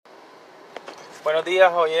Buenos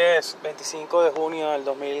días, hoy es 25 de junio del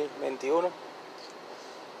 2021.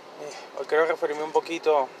 Hoy quiero referirme un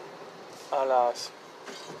poquito a la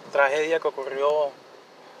tragedia que ocurrió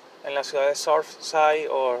en la ciudad de Surfside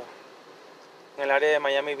o en el área de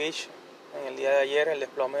Miami Beach en el día de ayer, el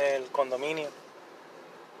desplome del condominio.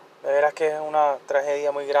 De veras que es una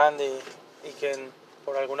tragedia muy grande y que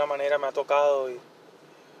por alguna manera me ha tocado, y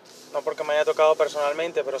no porque me haya tocado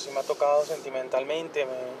personalmente, pero sí me ha tocado sentimentalmente.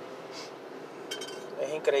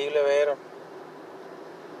 Es increíble ver.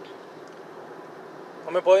 No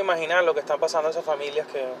me puedo imaginar lo que están pasando esas familias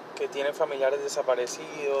que tienen familiares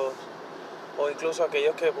desaparecidos o incluso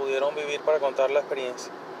aquellos que pudieron vivir para contar la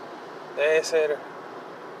experiencia. Debe ser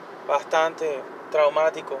bastante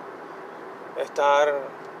traumático estar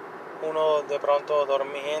uno de pronto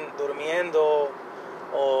durmiendo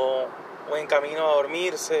o en camino a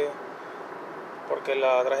dormirse, porque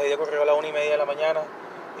la tragedia ocurrió a las 1:30 de la mañana,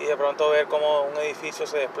 y de pronto ver cómo un edificio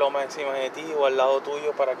se desploma encima de ti o al lado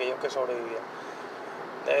tuyo para aquellos que sobrevivían.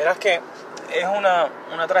 De veras que es una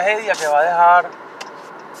tragedia que va a dejar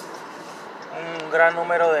un gran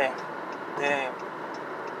número de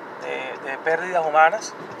pérdidas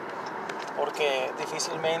humanas, porque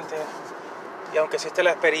difícilmente, y aunque existe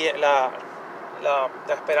la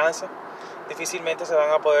esperanza, difícilmente se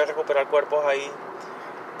van a poder recuperar cuerpos ahí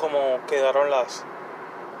como quedaron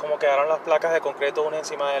las placas de concreto una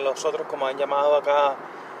encima de los otros, como han llamado acá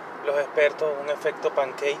los expertos, un efecto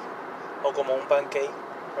pancake o como un pancake,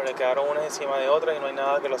 pero le quedaron unas encima de otras y no hay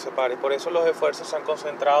nada que los separe. Por eso los esfuerzos se han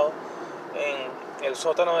concentrado en el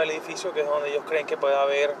sótano del edificio, que es donde ellos creen que puede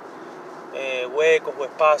haber huecos o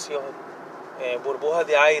espacios, burbujas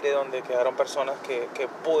de aire donde quedaron personas que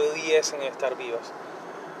pudiesen estar vivas.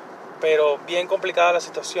 Pero bien complicada la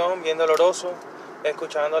situación, bien doloroso,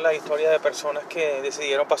 escuchando las historias de personas que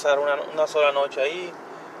decidieron pasar una sola noche ahí,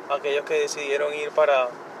 aquellos que decidieron ir para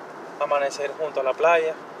amanecer junto a la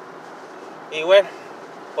playa. Y bueno,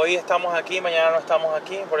 hoy estamos aquí, mañana no estamos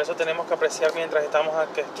aquí, por eso tenemos que apreciar mientras estamos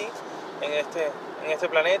aquí en este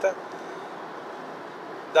planeta,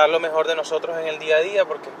 dar lo mejor de nosotros en el día a día,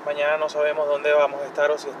 porque mañana no sabemos dónde vamos a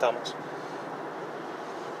estar o si estamos.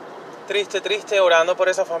 Triste, orando por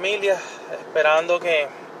esa familia, esperando que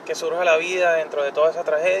surja la vida dentro de toda esa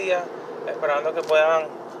tragedia, esperando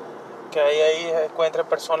que ahí encuentren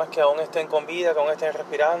personas que aún estén con vida, que aún estén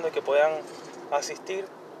respirando y que puedan asistir.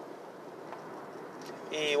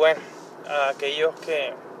 Y bueno, a aquellos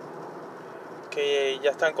que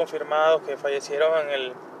ya están confirmados que fallecieron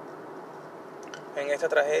en esta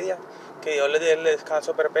tragedia, que Dios les dé el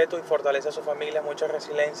descanso perpetuo y fortalece a su familia, mucha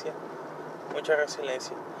resiliencia.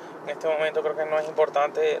 En este momento creo que no es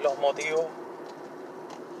importante los motivos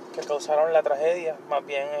que causaron la tragedia, más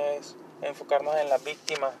bien es enfocarnos en las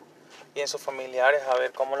víctimas y en sus familiares, a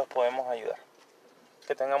ver cómo los podemos ayudar.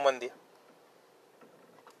 Que tengan buen día.